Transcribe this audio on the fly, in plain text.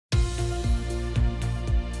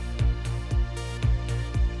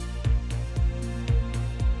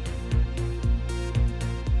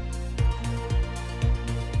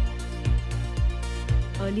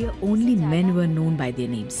earlier only men were known by their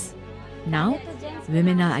names. Now,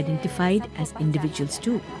 women are identified as individuals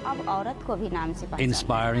too.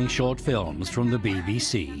 Inspiring short films from the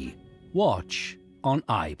BBC. Watch on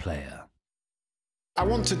iPlayer. I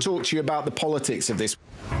want to talk to you about the politics of this.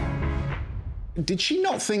 Did she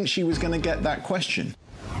not think she was going to get that question?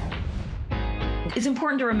 It's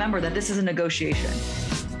important to remember that this is a negotiation.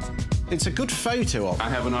 It's a good photo of. I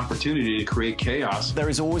have an opportunity to create chaos. There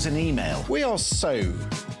is always an email. We are so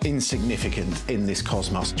insignificant in this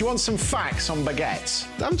cosmos. Do you want some facts on baguettes?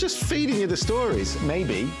 I'm just feeding you the stories.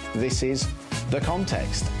 Maybe this is the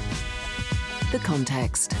context. The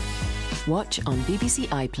Context. Watch on BBC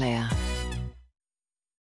iPlayer.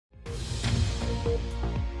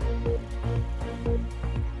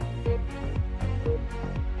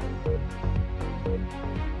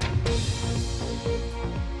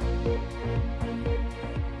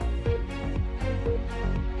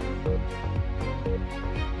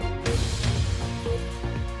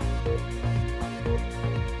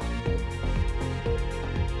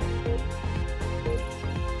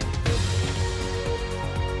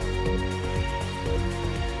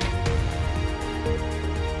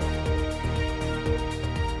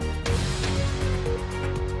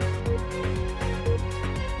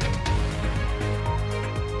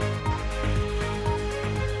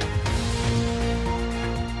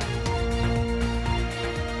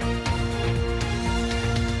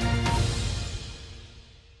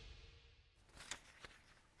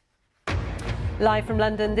 Live from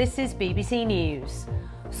London, this is BBC News.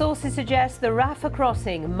 Sources suggest the Rafah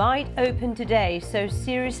crossing might open today so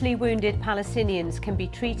seriously wounded Palestinians can be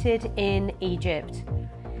treated in Egypt.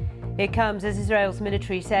 It comes as Israel's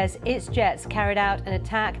military says its jets carried out an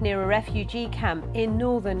attack near a refugee camp in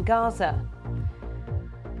northern Gaza.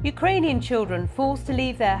 Ukrainian children forced to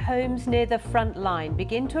leave their homes near the front line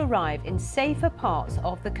begin to arrive in safer parts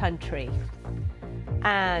of the country.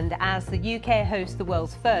 And as the UK hosts the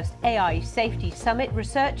world's first AI safety summit,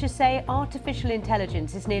 researchers say artificial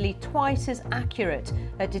intelligence is nearly twice as accurate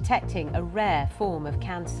at detecting a rare form of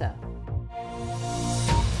cancer.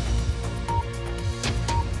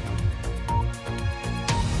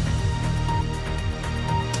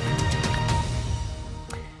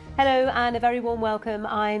 Hello and a very warm welcome.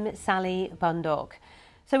 I'm Sally Bundock.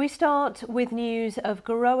 So we start with news of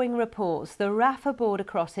growing reports. The Rafah border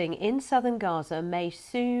crossing in southern Gaza may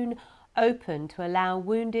soon open to allow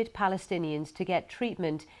wounded Palestinians to get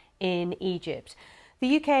treatment in Egypt.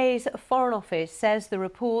 The UK's Foreign Office says the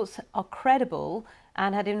reports are credible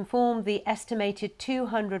and had informed the estimated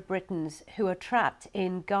 200 Britons who are trapped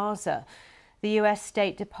in Gaza. The US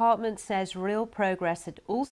State Department says real progress had also